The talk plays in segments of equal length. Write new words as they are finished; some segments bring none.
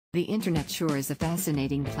The internet sure is a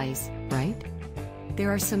fascinating place, right?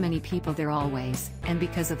 There are so many people there always, and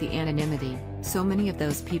because of the anonymity, so many of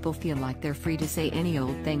those people feel like they're free to say any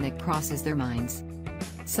old thing that crosses their minds.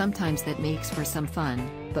 Sometimes that makes for some fun,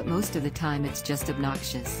 but most of the time it's just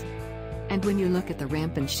obnoxious. And when you look at the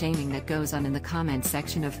rampant shaming that goes on in the comment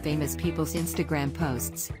section of famous people's Instagram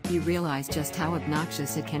posts, you realize just how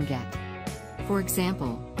obnoxious it can get. For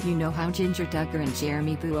example, you know how Jinger, Duggar and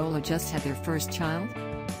Jeremy Vuolo just had their first child?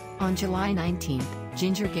 On July 19th,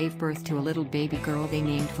 Jinger gave birth to a little baby girl they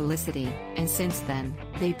named Felicity, and since then,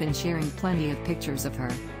 they've been sharing plenty of pictures of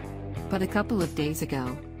her. But a couple of days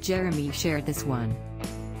ago, Jeremy shared this one.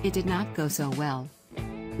 It did not go so well.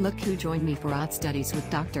 "Look who joined me for art studies with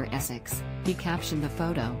Dr. Essex," he captioned the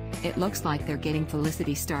photo. It looks like they're getting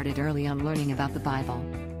Felicity started early on learning about the Bible.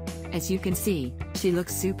 As you can see, she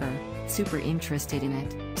looks super interested in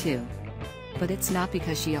it, too. But it's not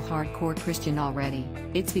because she's a hardcore Christian already,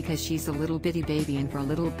 it's because she's a little bitty baby, and for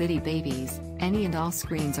little bitty babies, any and all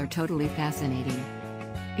screens are totally fascinating.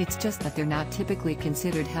 It's just that they're not typically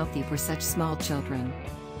considered healthy for such small children.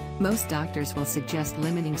 Most doctors will suggest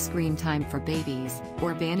limiting screen time for babies,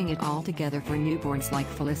 or banning it altogether for newborns like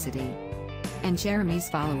Felicity. And Jeremy's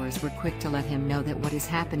followers were quick to let him know that what is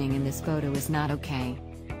happening in this photo is not okay.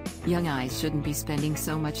 Young eyes shouldn't be spending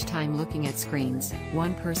so much time looking at screens,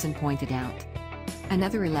 one person pointed out.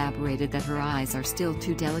 Another elaborated that her eyes are still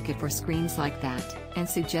too delicate for screens like that, and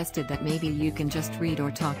suggested that maybe you can just read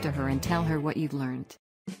or talk to her and tell her what you've learned.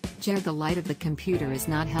 The light of the computer is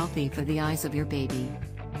not healthy for the eyes of your baby.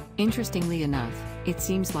 Interestingly enough, it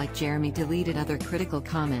seems like Jeremy deleted other critical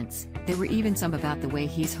comments. There were even some about the way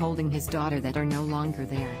he's holding his daughter that are no longer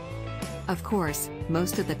there. Of course,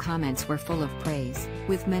 most of the comments were full of praise,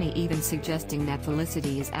 with many even suggesting that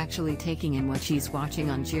Felicity is actually taking in what she's watching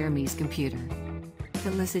on Jeremy's computer.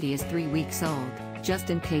 Felicity is 3 weeks old, just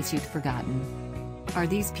in case you'd forgotten. Are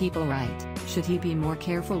these people right? Should he be more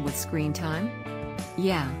careful with screen time?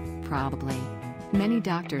 Yeah, probably. Many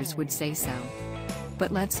doctors would say so.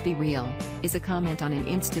 But let's be real, is a comment on an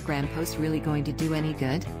Instagram post really going to do any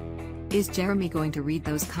good? Is Jeremy going to read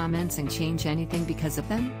those comments and change anything because of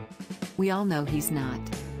them? We all know he's not.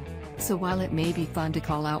 So while it may be fun to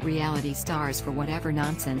call out reality stars for whatever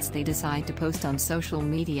nonsense they decide to post on social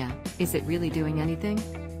media, is it really doing anything?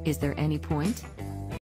 Is there any point?